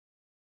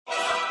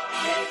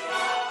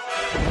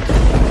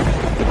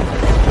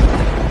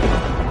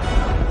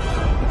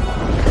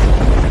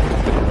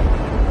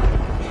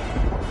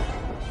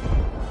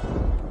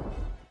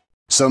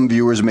Some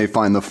viewers may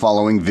find the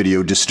following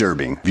video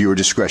disturbing. Viewer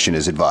discretion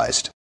is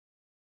advised.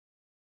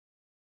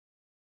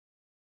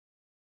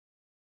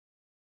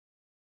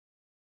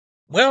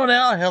 Well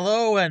now,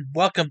 hello and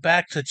welcome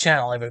back to the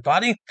channel,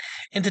 everybody.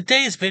 In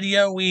today's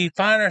video, we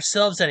find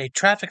ourselves at a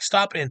traffic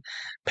stop in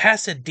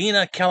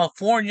Pasadena,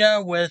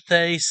 California with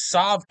a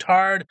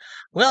Sovtard,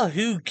 well,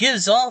 who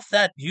gives off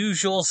that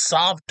usual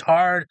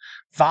Sovtard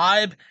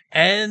vibe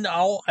and,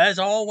 as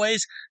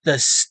always, the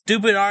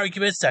stupid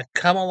arguments that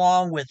come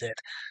along with it.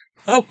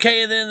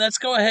 Okay, then, let's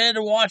go ahead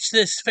and watch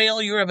this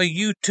failure of a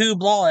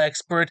YouTube law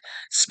expert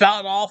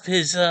spout off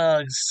his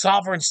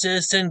sovereign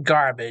citizen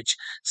garbage.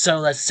 So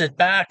let's sit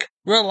back,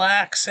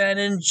 relax, and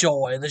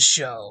enjoy the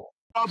show.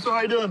 Officer, how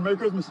you doing? Merry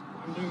Christmas.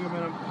 I'm doing good,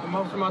 man. I'm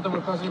Officer Mata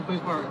with Pasadena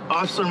Police Department.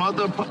 Officer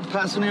Mata,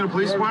 Pasadena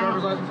Police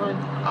Department?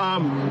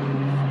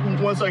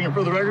 One second,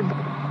 for the record.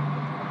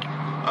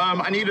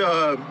 I need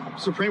a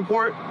Supreme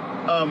Court.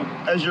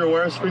 As you're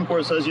aware, Supreme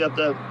Court says you have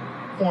to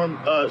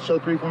show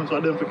 3 forms of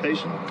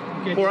identification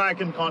before I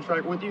can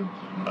contract with you.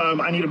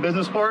 I need a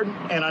business card,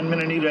 and I'm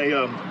going to need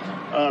a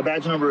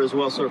badge number as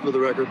well, sir, for the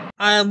record.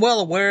 I am well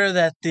aware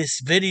that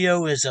this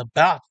video is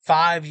about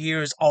 5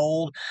 years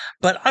old,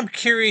 but I'm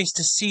curious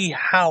to see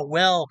how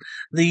well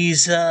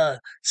these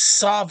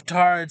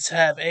Sovtards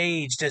have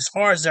aged as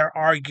far as their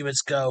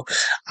arguments go.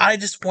 I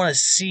just want to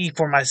see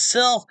for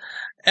myself,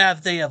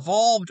 have they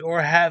evolved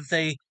or have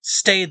they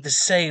stayed the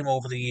same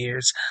over the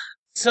years?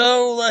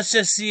 So let's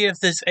just see if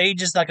this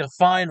ages like a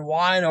fine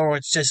wine or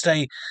it's just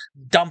a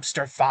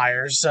dumpster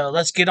fire. So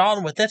let's get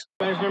on with it.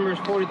 Badge number is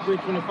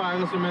 4325.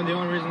 Listen, man, the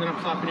only reason that I'm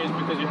stopping you is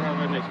because you have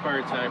an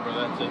expired tag, bro.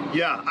 That's it.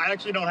 Yeah, I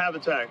actually don't have a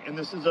tag, and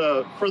this is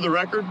for the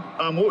record.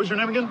 What was your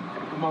name again?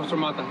 I'm Officer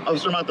Mata.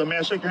 Officer Mata, may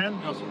I shake your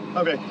hand? No, sir.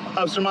 Okay,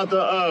 Officer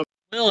Mata.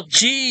 Well,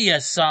 gee, a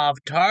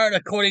Sovtard,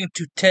 according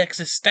to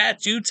Texas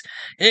statutes,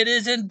 it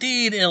is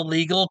indeed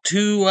illegal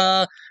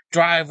to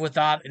drive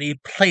without any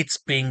plates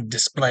being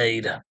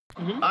displayed.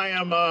 Mm-hmm. I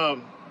am,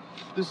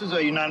 this is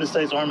a United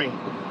States Army.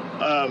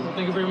 Well,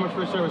 thank you very much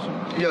for your service,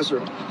 sir. Yes,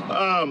 sir.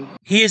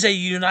 He is a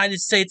United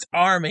States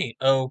Army.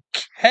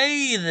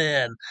 Okay,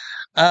 then.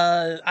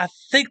 I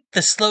think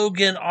the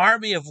slogan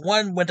Army of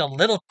One went a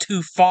little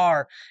too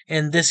far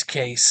in this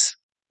case.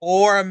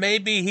 Or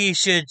maybe he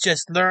should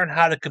just learn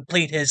how to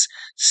complete his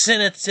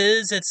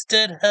sentences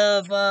instead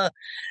of,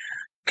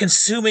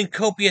 consuming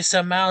copious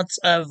amounts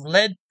of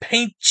lead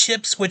paint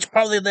chips, which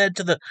probably led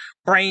to the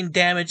brain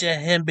damage of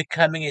him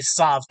becoming a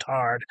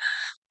Sovtard.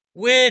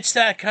 Which,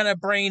 that kind of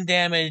brain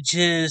damage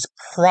is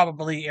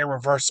probably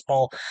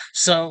irreversible,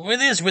 so it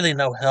is really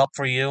no help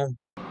for you.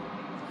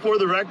 For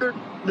the record,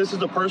 this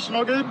is a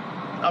personal good.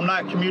 I'm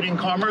not commuting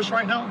commerce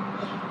right now.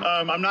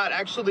 I'm not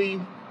actually,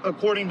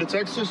 according to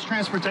Texas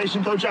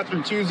Transportation Code Chapter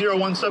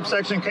 201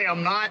 subsection K,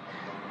 I'm not,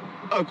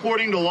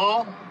 according to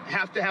law,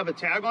 have to have a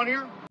tag on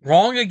here.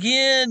 Wrong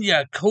again, you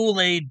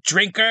Kool-Aid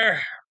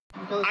drinker.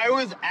 I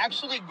was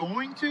actually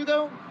going to,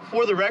 though,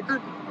 for the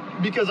record,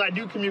 because I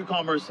do commute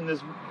commerce in this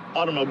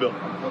automobile.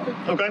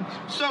 Okay?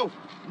 So,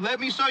 let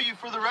me show you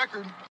for the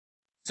record.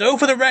 So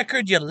for the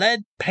record, you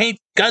lead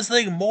paint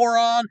guzzling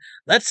moron,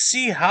 let's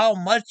see how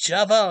much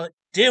of a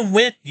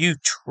dimwit you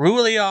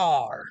truly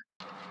are.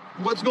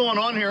 What's going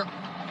on here?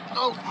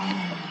 Oh.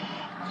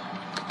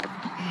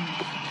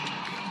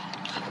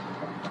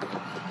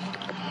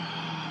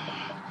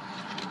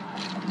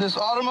 This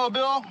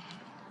automobile,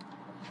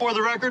 for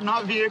the record,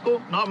 not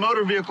vehicle, not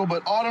motor vehicle,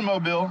 but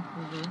automobile,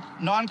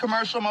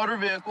 non-commercial motor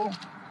vehicle.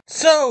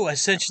 So,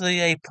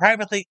 essentially a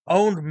privately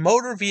owned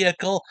motor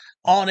vehicle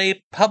on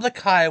a public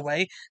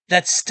highway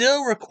that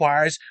still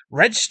requires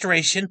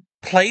registration,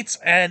 plates,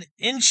 and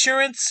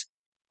insurance.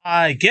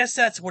 I guess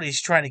that's what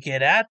he's trying to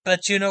get at,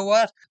 but you know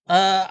what?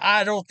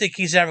 I don't think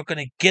he's ever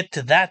going to get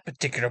to that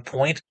particular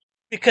point,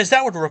 because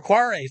that would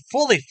require a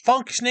fully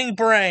functioning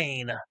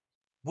brain.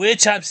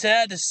 Which I'm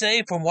sad to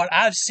say, from what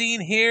I've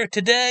seen here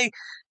today,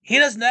 he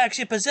doesn't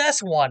actually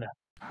possess one.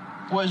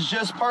 Was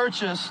just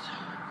purchased.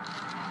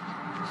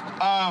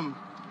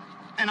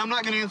 And I'm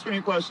not going to answer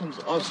any questions,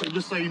 officer,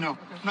 just so you know.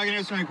 I'm not going to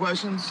answer any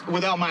questions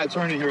without my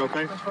attorney here,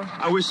 okay?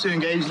 I wish to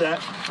engage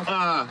that.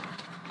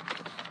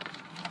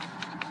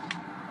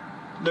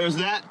 There's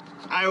that.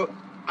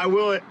 I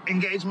will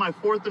engage my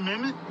 4th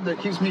Amendment that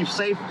keeps me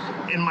safe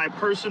in my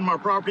person, my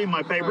property,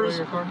 my papers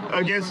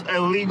against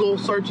illegal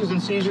searches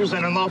and seizures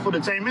and unlawful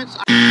detainments.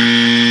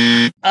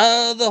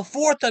 The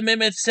 4th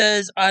Amendment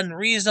says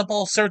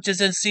unreasonable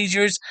searches and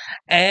seizures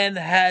and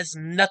has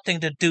nothing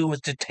to do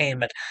with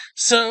detainment.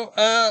 So,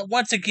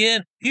 once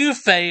again, you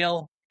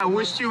fail. I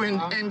wish to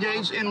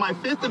engage in my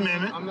 5th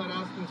Amendment. I'm not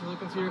asking to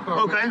look into your car.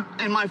 Okay,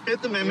 in my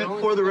 5th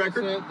Amendment, for the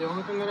record. The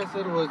only thing that I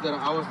said was that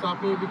I was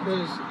stopping you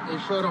because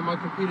it showed on my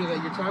computer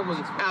that your tag was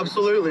expired.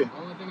 Absolutely. The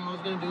only thing I was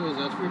going to do is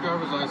ask for your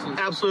driver's license.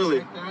 Absolutely.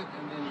 Check that,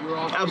 and then you're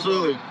all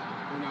absolutely.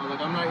 You know, like,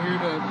 I'm not here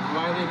to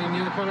violate any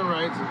other kind of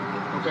rights.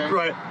 Okay?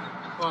 Right.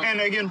 But, and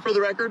again, for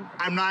the record,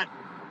 I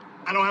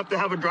don't have to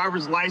have a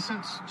driver's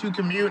license to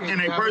commute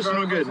in a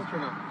personal good.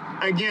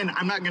 Again,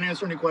 I'm not going to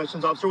answer any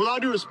questions, officer. With all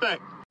due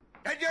respect.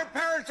 Did your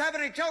parents have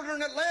any children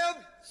that lived?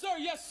 Sir,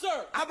 yes,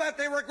 sir. I bet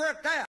they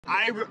regret that.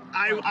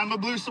 I'm a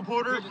blue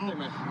supporter.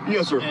 Man.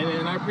 Yes, sir.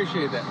 And I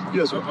appreciate that.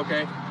 Yes, sir.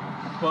 Okay.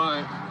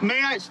 But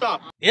May I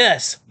stop?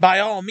 Yes, by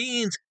all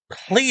means,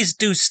 please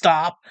do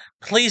stop.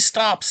 Please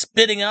stop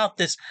spitting out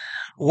this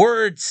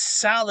word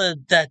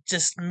salad that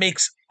just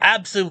makes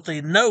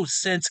absolutely no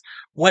sense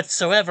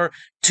whatsoever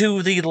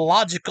to the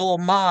logical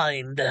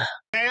mind.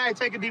 May I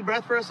take a deep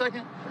breath for a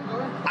second?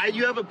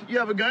 You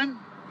have a gun,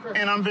 Sure.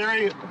 and I'm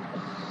very.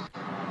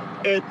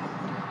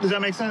 Does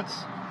that make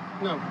sense?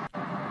 no.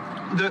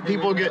 The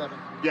people get.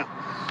 Yeah.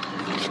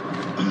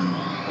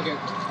 Okay.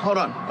 Hold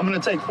on. I'm gonna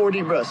take 4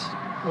 deep breaths.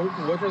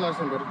 What's your last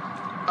name, buddy?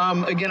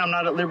 Again, I'm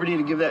not at liberty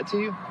to give that to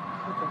you.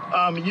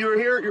 Okay. You were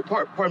here.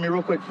 Pardon me,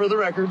 real quick, for the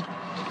record.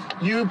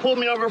 You pulled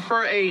me over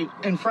for a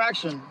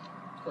infraction.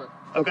 Correct.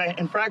 Okay,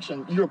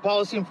 infraction. You're a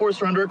policy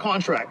enforcer under a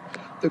contract.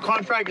 The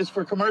contract is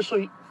for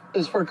commercial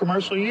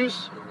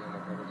use.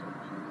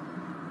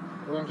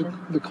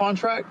 The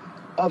contract,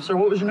 officer.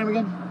 What was your name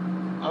again?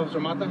 Officer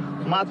Mata?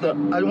 Mata.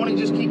 I want to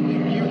just keep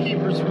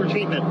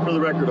repeating it for the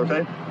record,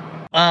 okay?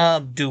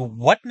 Do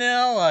what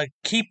now?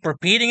 Keep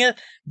repeating it?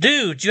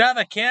 Dude, you have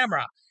a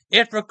camera.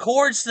 It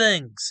records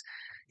things.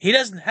 He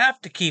doesn't have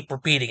to keep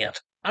repeating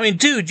it. I mean,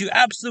 dude, you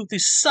absolutely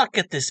suck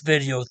at this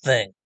video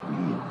thing.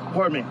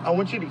 Pardon me. I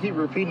want you to keep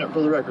repeating it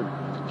for the record.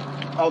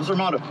 Officer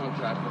Mata.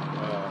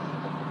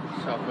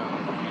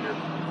 Southbound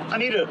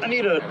Peter.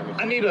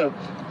 I need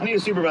a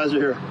supervisor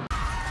here.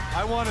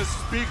 I want to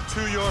speak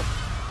to your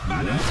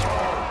manager.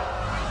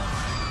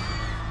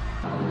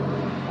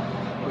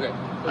 Okay,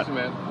 listen,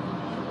 man.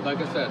 Like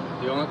I said,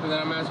 the only thing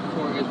that I'm asking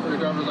for is for your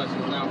driver's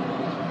license. Now,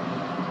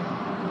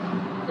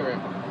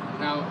 correct.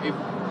 Now,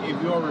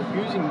 if you are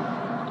refusing,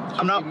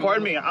 I'm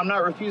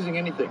not refusing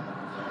anything.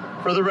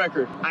 For the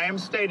record, I am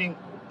stating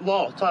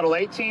law, Title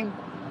 18,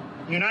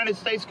 United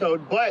States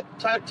Code, but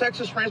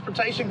Texas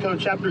Transportation Code,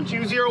 Chapter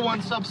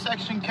 201,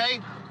 subsection K,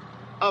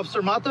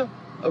 Officer Mata,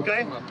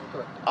 okay?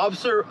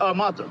 Officer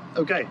Mata,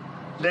 okay,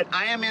 that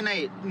I am in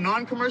a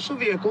non-commercial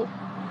vehicle.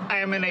 I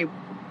am in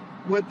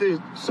what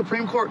the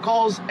Supreme Court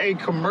calls a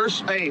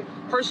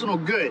personal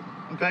good,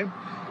 okay?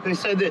 They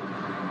said that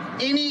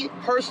any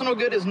personal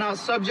good is not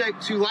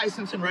subject to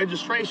license and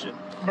registration.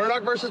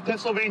 Murdoch versus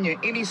Pennsylvania,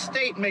 any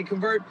state may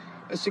convert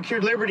a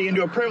secured liberty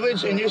into a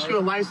privilege and issue a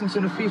license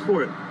and a fee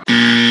for it.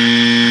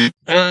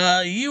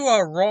 You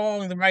are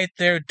wrong right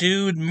there,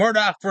 dude.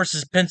 Murdoch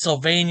versus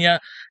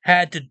Pennsylvania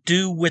had to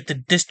do with the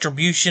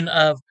distribution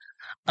of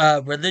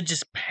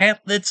religious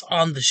pamphlets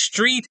on the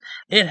street.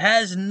 It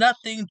has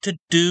nothing to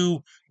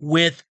do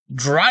with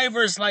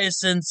driver's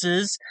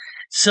licenses.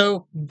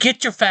 So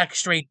get your facts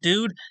straight,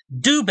 dude.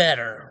 Do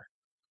better.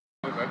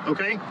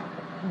 Okay?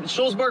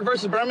 Schulzberg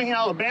versus Birmingham,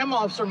 Alabama,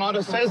 Officer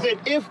Mata says that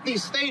if the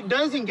state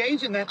does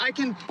engage in that, I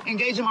can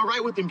engage in my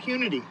right with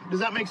impunity. Does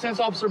that make sense,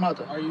 Officer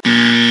Mata?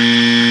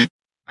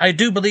 I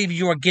do believe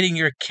you are getting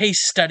your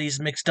case studies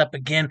mixed up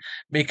again,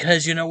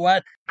 because you know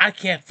what? I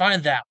can't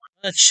find that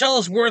one.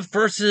 Shellsworth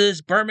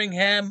versus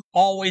Birmingham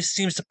always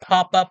seems to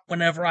pop up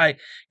whenever I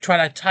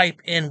try to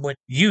type in what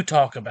you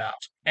talk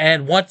about.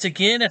 And once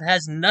again, it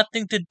has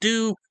nothing to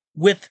do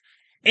with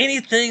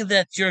anything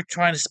that you're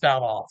trying to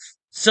spout off.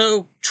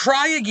 So,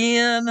 try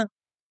again.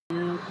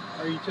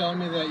 Are you telling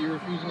me that you're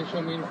refusing to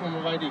show me any form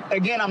of ID?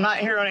 Again, I'm not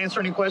here to answer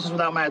any questions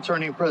without my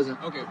attorney present.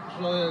 Okay,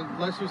 so then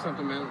let's do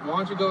something, man. Why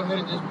don't you go ahead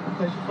and just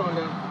place your phone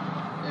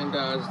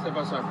down and step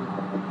outside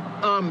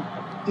for me?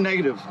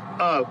 Negative.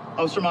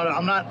 Officer Mata,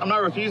 I'm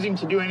not refusing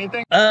to do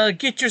anything.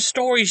 Get your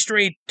story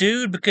straight,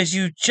 dude, because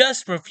you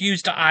just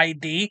refused to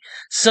ID,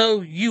 so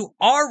you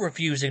are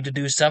refusing to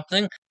do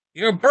something.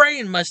 Your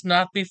brain must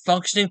not be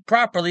functioning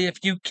properly if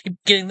you keep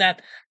getting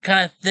that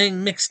kind of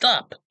thing mixed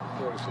up.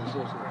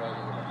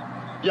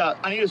 Yeah,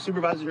 I need a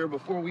supervisor here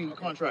before we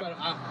contract.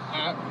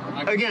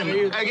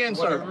 Again,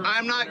 sir,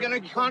 I'm not going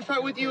to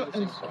contract with you.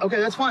 Okay,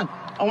 that's fine.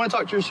 I want to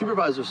talk to your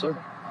supervisor, sir.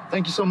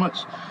 Thank you so much.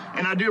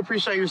 And I do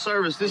appreciate your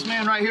service. This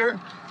man right here,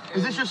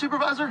 is this your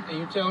supervisor? And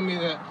you're telling me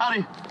that...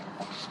 Howdy.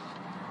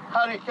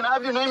 Can I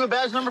have your name and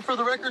badge number for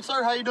the record,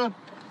 sir? How you doing?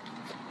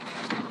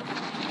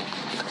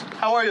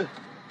 How are you?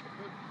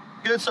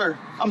 Good, sir.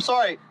 I'm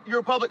sorry. You're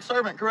a public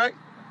servant, correct?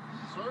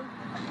 Sir?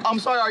 I'm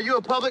sorry. Are you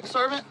a public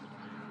servant?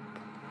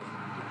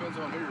 Depends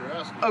on who you're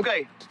asking.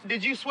 Okay.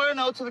 Did you swear an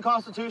oath to the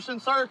Constitution,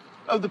 sir,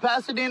 of the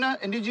Pasadena?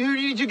 And who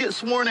did you get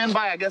sworn in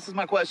by, I guess is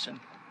my question.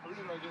 Who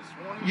did I get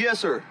sworn in? Yes,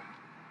 sir.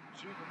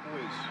 Chief of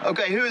Police.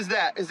 Okay, who is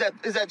that? Is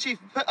that Chief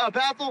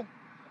Pathel?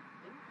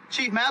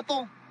 Chief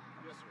Mathel?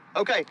 Yes, sir.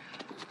 Okay.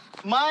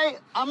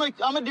 I'm gonna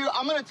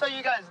tell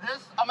you guys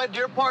this. I'm a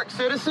Deer Park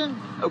citizen,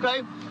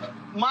 okay?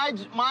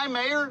 My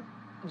mayor,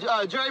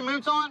 Jerry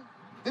Mouton,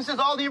 this is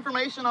all the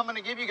information I'm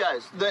gonna give you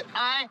guys. That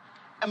I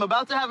am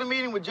about to have a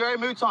meeting with Jerry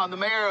Mouton, the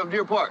mayor of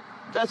Deer Park.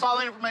 That's all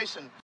the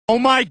information. Oh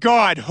my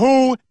God,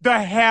 who the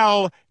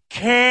hell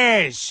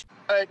cares?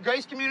 At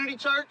Grace Community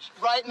Church,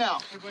 right now.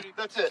 Hey, buddy,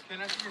 that's it. Can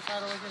I see your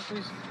title again,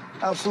 please?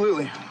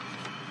 Absolutely.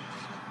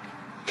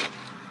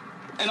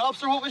 And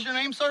officer, what was your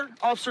name, sir?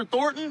 Officer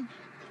Thornton?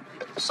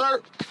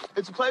 Sir,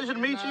 it's a pleasure to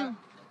meet you.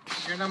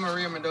 You're not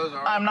Maria Mendoza,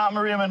 are you? I'm not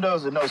Maria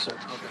Mendoza, no, sir.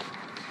 Okay.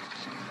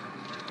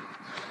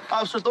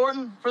 Officer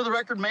Thornton, for the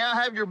record, may I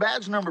have your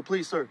badge number,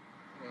 please, sir?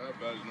 I have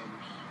badge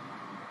numbers.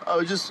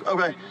 Oh, just,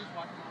 okay.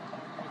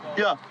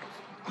 Yeah.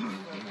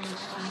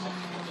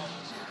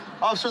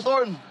 Officer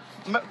Thornton,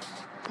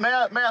 may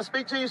I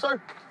speak to you,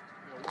 sir?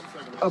 Yeah, 1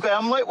 second. Okay,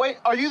 I'm late. Wait,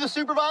 are you the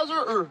supervisor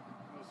or?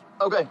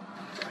 Okay.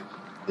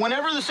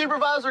 Whenever the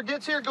supervisor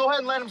gets here, go ahead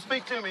and let him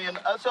speak to me, and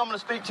that's who I'm going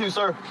to speak to,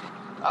 sir.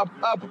 I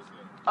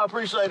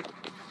appreciate it.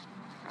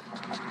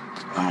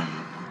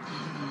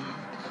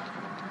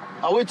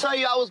 I would tell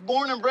you I was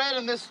born and bred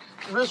in this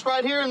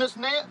right here, in this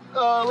land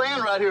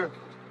right here.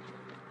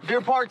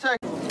 Deer Park, Texas.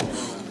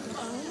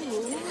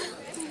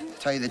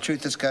 Tell you the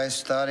truth, this guy's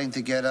starting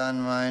to get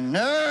on my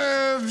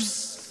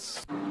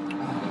nerves.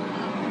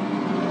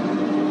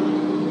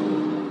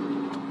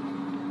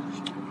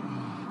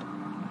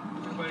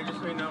 Everybody, just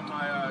so you know,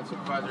 my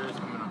supervisor is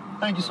coming up.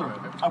 Thank you, sir.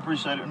 I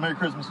appreciate it. Merry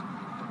Christmas.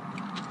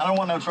 I don't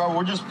want no trouble.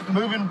 We're just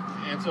moving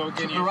And so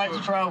again, the right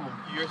to travel.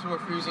 You're still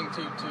refusing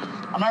to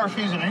I'm not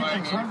refusing provide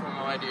anything, me sir.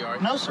 formal ID, are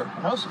you? No, sir.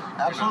 No, sir.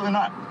 Absolutely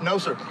not. No,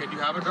 sir. Okay, do you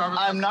have a driver's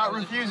I'm license? not Or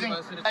is it refusing.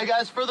 U.S. citizen? Hey,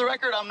 guys, for the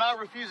record, I'm not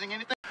refusing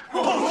anything.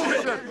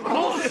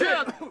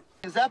 Bullshit!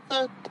 Is that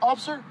the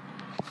officer?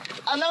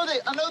 I know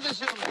this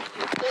gentleman.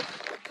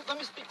 Let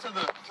me speak to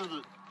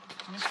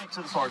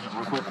the sergeant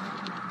real quick.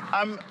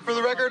 For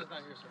the record,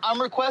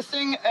 I'm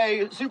requesting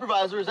a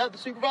supervisor. Is that the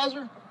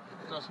supervisor?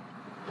 No, sir.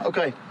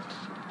 Okay.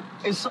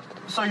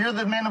 So you're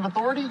the man of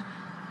authority?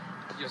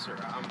 Yes, sir.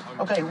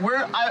 Okay,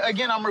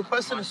 I'm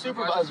requesting a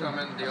supervisor.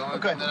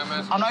 Okay.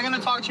 I'm not going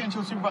to talk to you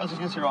until the supervisor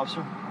gets here,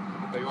 officer.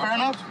 Fair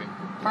enough?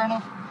 Fair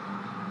enough?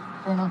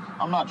 Fair enough.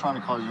 I'm not trying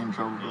to cause you any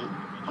trouble, but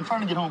I'm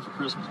trying to get home for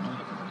Christmas, man.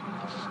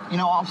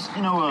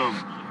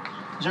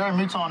 Jerry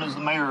Mouton is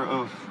the mayor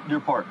of Deer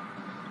Park.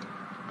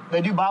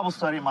 They do Bible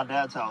study at my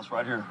dad's house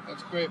right here.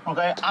 That's great.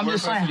 Okay, I'm We're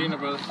just saying. Pasadena,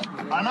 brother.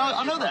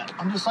 I know that.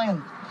 I'm just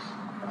saying.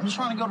 I'm just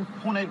trying to go to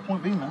point A to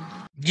point B, man.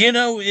 You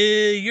know,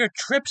 your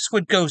trips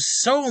would go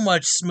so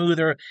much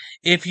smoother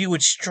if you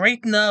would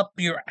straighten up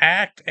your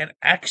act and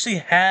actually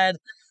had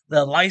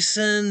the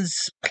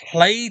license,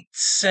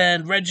 plates,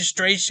 and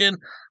registration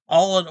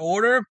all in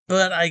order,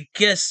 but I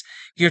guess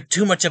you're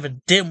too much of a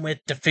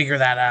dimwit to figure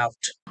that out.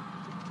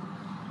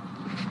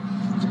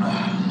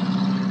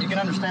 You can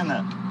understand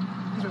that.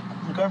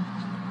 Okay?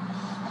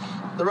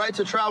 The right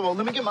to travel.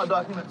 Let me get my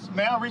documents.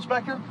 May I reach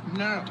back here?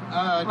 No.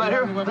 Right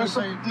here?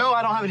 No,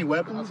 I don't have any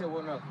weapons. Okay,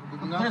 well,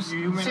 no.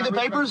 See the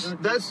papers?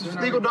 That's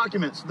legal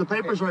documents. The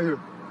papers right here.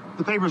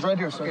 The papers right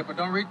here, sir. Okay, but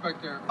don't reach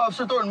back there.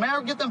 Officer Thornton, may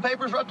I get them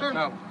papers right there?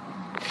 No.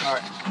 All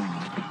right.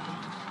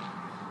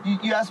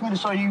 You asked me to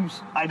show you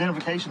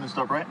identification and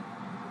stuff, right?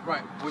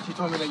 Right. What you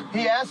told me that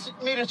He asked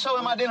me to show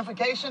him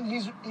identification.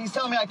 He's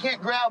telling me I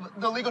can't grab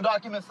the legal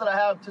documents that I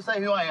have to say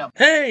who I am.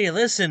 Hey,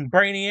 listen,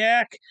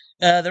 Brainiac.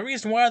 The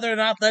reason why they're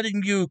not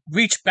letting you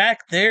reach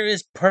back there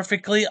is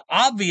perfectly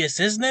obvious,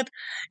 isn't it?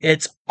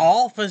 It's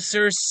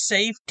officer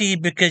safety,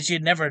 because you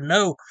never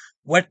know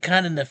what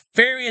kind of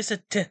nefarious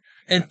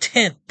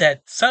intent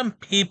that some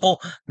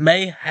people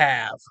may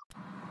have.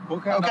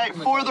 Okay,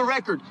 for the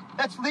record,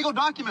 that's legal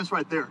documents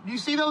right there. Do you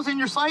see those in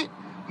your sight?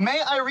 May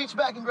I reach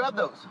back and grab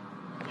those?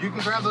 You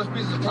can grab those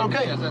pieces of paper.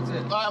 Okay. Yes, that's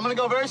it. All right, I'm going to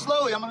go very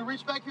slowly. I'm going to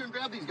reach back here and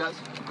grab these guys,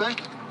 okay?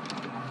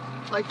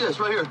 Like this,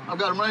 right here. I've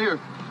got them right here.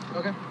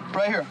 Okay.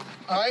 Right here.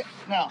 All right,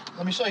 now,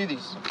 let me show you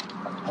these.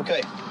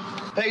 Okay,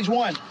 page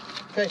 1.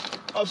 Okay,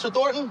 Officer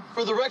Thornton,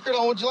 for the record,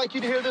 I would like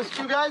you to hear this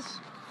too, guys,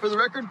 for the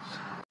record.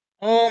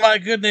 Oh my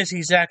goodness,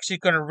 he's actually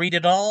going to read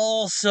it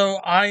all, so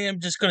I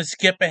am just going to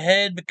skip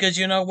ahead because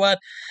you know what?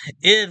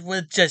 It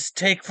would just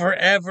take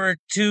forever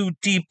to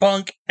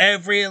debunk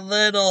every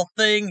little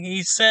thing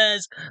he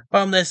says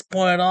from this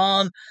point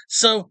on.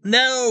 So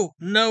no,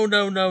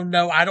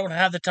 I don't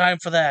have the time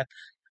for that.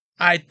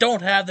 I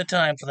don't have the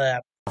time for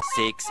that.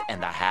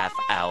 6.5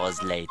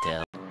 hours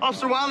later.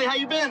 Officer Wiley, how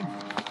you been?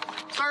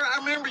 Sir, I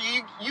remember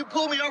you. You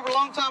pulled me over a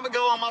long time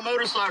ago on my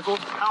motorcycle.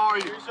 How are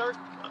you? Sir?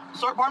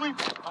 Sir, pardon me?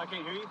 I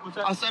can't hear you. What's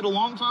that? I said a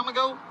long time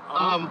ago.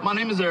 My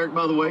name is Eric,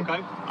 by the way. Okay.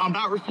 I'm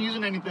not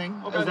refusing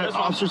anything. Okay, As that that's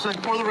fine. officer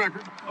said, for the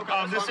record.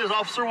 Okay, This is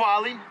Officer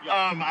Wiley.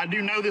 I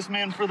do know this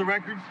man, for the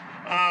record.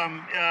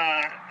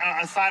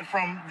 Aside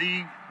from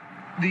the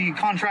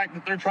contract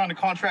that they're trying to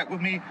contract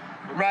with me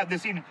right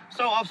this evening.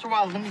 So, Officer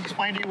Wiley, let me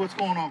explain to you what's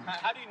going on.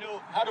 How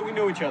do we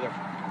know each other?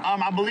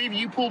 I believe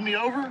you pulled me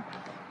over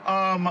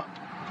on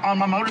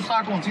my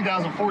motorcycle in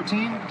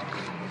 2014,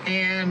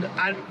 and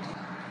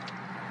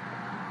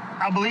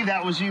I believe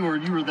that was you, or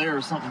you were there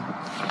or something.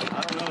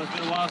 I don't know. It's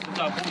been a while since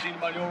I pulled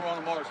anybody over on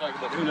a motorcycle,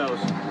 but who knows?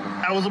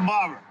 That was a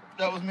bobber.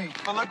 That was me.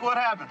 But look what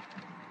happened.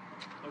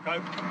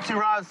 Okay. 2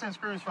 rods, 10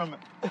 screws from it.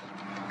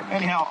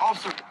 Anyhow,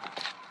 officer,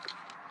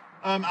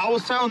 I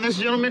was telling this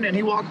gentleman, and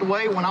he walked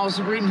away when I was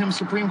reading him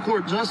Supreme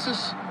Court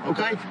justice.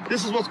 Okay,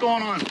 this is what's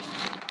going on.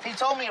 He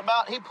told me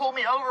he pulled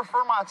me over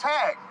for my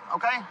tag.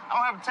 Okay, I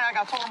don't have a tag.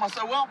 I told him, I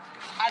said, well,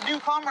 I do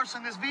commerce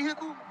in this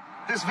vehicle,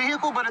 this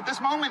vehicle, but at this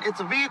moment, it's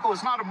a vehicle.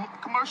 It's not a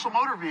commercial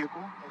motor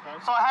vehicle.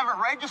 Okay. So I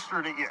haven't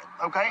registered it yet,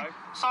 okay?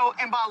 So,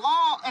 and by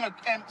law,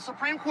 and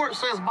Supreme Court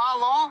says by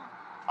law,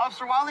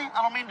 Officer Wiley,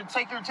 I don't mean to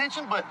take your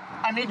attention, but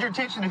I need your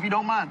attention if you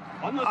don't mind.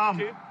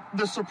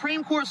 The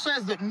Supreme Court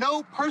says that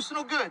no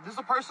personal good, this is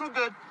a personal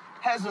good,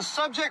 has the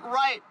subject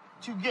right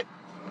to get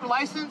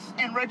license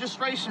and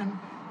registration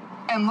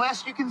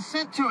unless you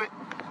consent to it.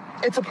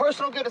 It's a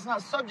personal good, it's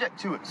not subject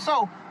to it.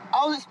 So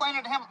I was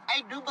explaining to him,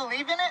 I do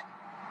believe in it.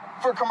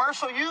 For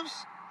commercial use,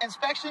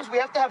 inspections, we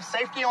have to have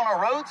safety on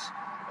our roads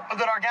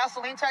that our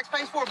gasoline tax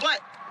pays for,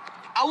 but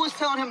I was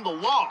telling him the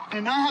law,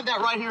 and I have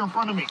that right here in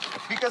front of me,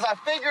 because I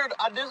figured,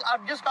 I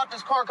just got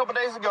this car a couple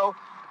days ago,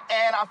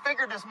 and I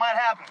figured this might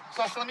happen.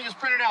 So let me just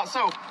print it out.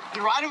 So,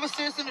 the right of a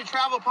citizen to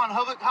travel upon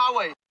public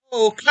highways.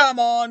 Oh, come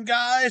on,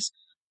 guys.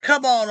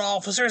 Come on,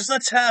 officers.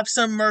 Let's have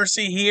some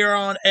mercy here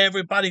on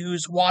everybody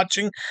who's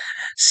watching.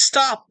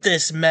 Stop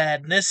this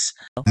madness.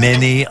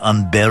 Many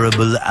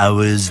unbearable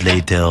hours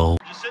later.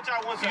 Just sit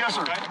down 1 second, Yes,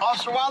 sir. okay?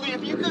 Officer Wiley,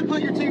 if you could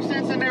put your 2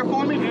 cents in there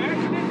for me.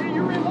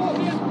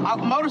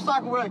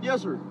 Motorcycle wreck,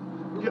 yes, sir.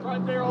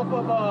 Right there off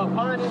of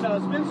Pine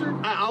and Spencer.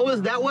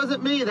 That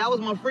wasn't me. That was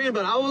my friend.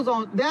 But I was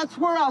on. That's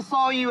where I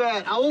saw you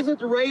at. I was at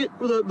the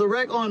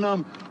wreck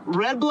on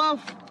Red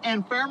Bluff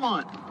and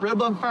Fairmont. Red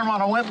Bluff and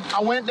Fairmont.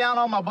 I went down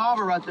on my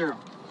bobber right there.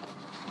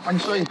 I can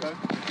show you. Okay.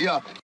 Yeah.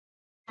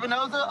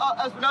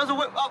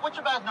 Espinoza, what's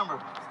your badge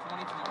number?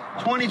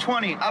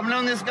 2020. I've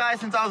known this guy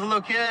since I was a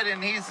little kid, and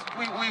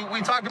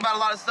we talked about a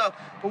lot of stuff.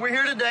 But we're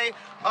here today.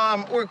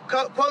 We're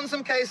quoting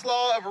some case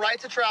law of right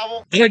to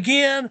travel.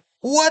 Again?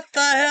 What the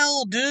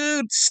hell,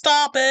 dude?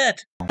 Stop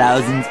it!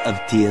 Thousands of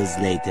tears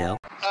later.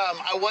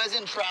 I was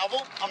in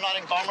travel. I'm not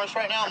in commerce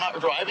right now. I'm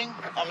not driving.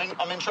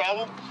 I'm in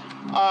travel.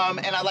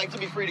 And I'd like to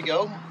be free to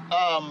go.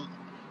 I'm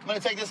gonna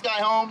take this guy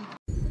home.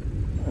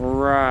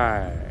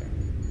 Right.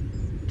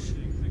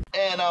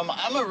 And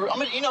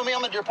you know me,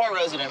 I'm a Deer Park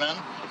resident, man.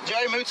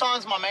 Jerry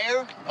Mouton's my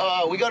mayor.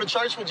 We go to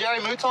church with Jerry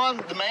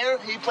Mouton, the mayor.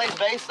 He plays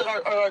bass at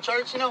our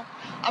church. You know,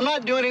 I'm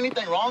not doing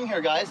anything wrong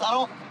here, guys.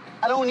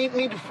 I don't need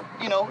to,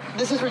 you know,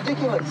 this is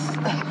ridiculous.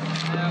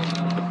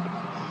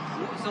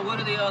 So what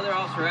did the other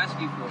officer ask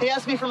you for? He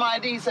asked me for my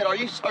ID. He said, are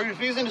you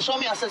refusing to show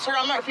me? I said, sir,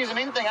 I'm not refusing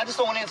anything. I just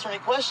don't want to answer any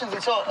questions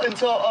until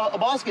a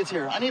boss gets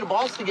here. I need a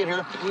boss to get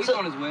here. Well, he's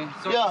on his way.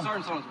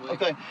 Sergeant's on his way.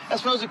 Okay.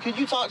 Espinoza, could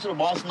you talk to the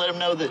boss and let him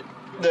know that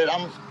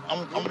I'm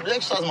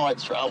exercising my right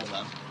to travel,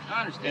 man?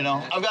 I understand. You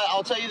know,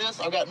 I'll tell you this,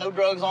 I've got no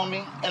drugs on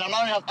me, and I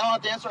don't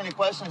have to answer any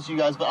questions to you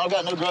guys, but I've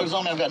got no drugs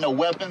on me, I've got no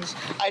weapons.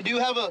 I do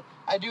have,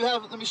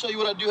 let me show you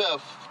what I do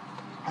have.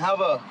 I have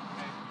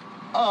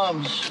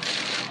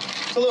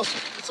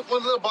it's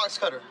one little box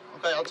cutter.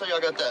 Okay, I'll tell you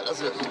I got that,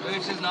 that's it.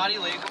 Which is not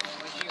illegal.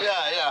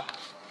 Yeah.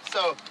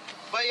 So,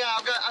 but yeah,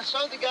 I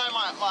showed the guy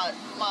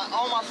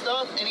all my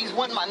stuff, and he's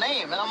wanting my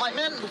name. And I'm like,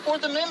 man, the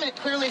Fourth Amendment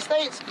clearly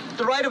states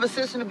the right of a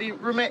citizen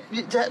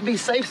to be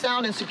safe,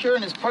 sound, and secure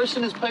in his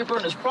person, his paper,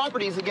 and his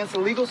properties against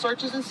illegal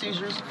searches and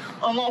seizures,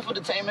 unlawful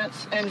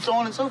detainments, and so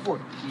on and so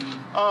forth.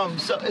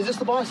 So is this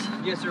the boss?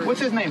 Yes, sir. What's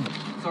his name?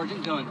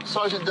 Sergeant Dunn.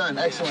 Sergeant Dunn,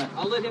 excellent.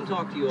 I'll let him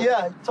talk to you.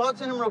 Yeah, talk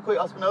to him real quick,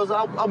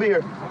 Espinoza. I'll be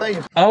here. Thank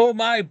you. Oh,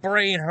 my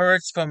brain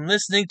hurts from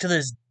listening to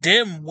this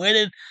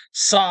dim-witted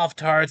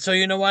Sovtard. So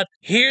you know what?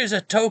 Here's a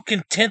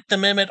token 10th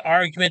Amendment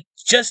argument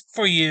just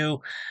for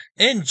you.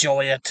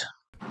 Enjoy it.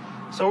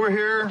 So we're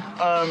here.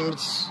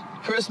 It's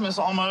Christmas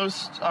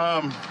almost.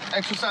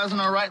 Exercising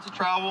our right to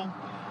travel.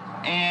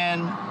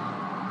 And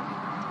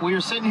we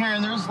are sitting here,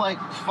 and there's like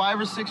 5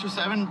 or 6 or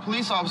 7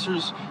 police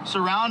officers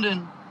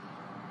surrounding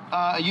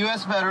a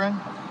U.S. veteran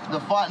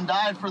that fought and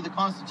died for the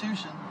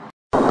Constitution.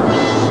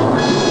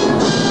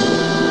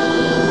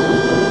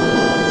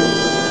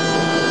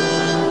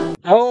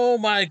 Oh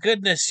my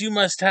goodness, you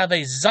must have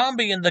a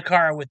zombie in the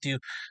car with you.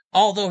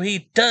 Although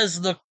he does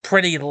look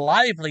pretty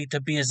lively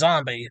to be a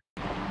zombie.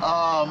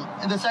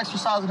 That's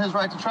exercising his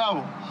right to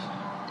travel.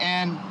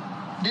 And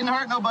didn't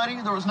hurt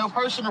nobody. There was no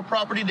person or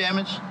property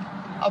damage.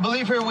 I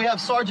believe here we have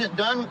Sergeant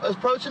Dunn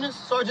approaching us.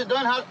 Sergeant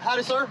Dunn,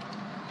 howdy, sir.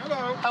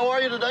 Hello. How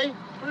are you today?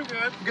 Pretty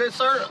good. Good,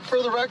 sir.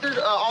 For the record,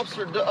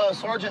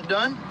 Sergeant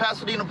Dunn,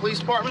 Pasadena Police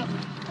Department.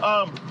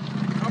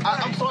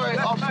 I'm sorry.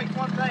 Let's make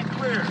one thing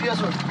clear. Yes,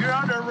 sir. You're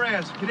under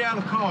arrest. Get out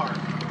of the car.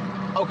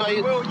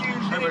 Okay. We'll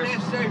use any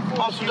necessary force.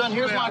 Officer Dunn,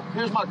 here's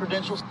my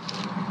credentials.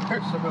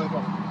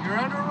 You're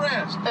under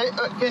arrest. Hey,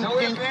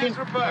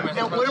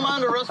 what am I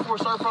under arrest for,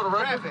 sir? For the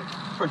record?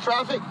 Traffic. For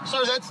traffic,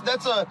 sir.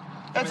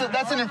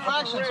 That's an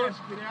infraction, sir.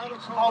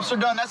 Officer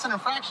Dunn, that's an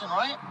infraction,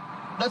 right?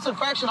 That's an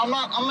infraction.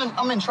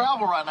 I'm in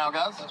travel right now,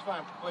 guys. That's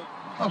fine. Wait.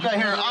 Okay,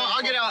 here.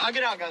 I'll get out. I'll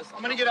get out, guys.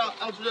 I'm gonna get out.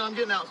 Officer Dunn, I'm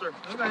getting out, sir.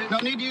 Okay. No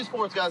need to use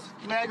force, guys.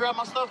 May I grab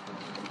my stuff?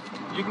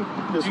 You can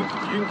keep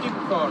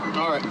the car.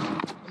 All right.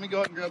 Let me go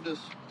ahead and grab this.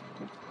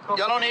 Y'all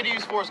don't need to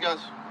use force, guys.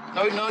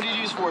 No need to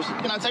use force.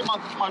 Can I take my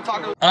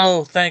taco?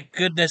 Oh, thank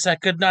goodness I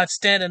could not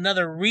stand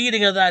another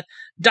reading of that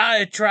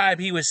diatribe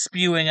he was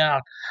spewing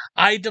out.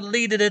 I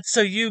deleted it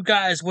so you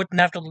guys wouldn't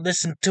have to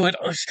listen to it.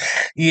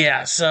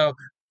 Yeah, so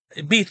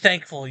be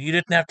thankful you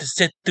didn't have to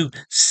sit through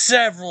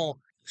several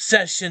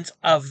sessions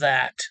of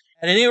that.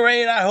 At any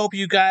rate, I hope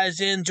you guys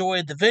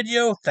enjoyed the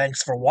video.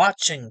 Thanks for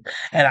watching,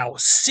 and I will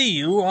see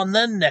you on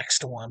the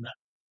next one.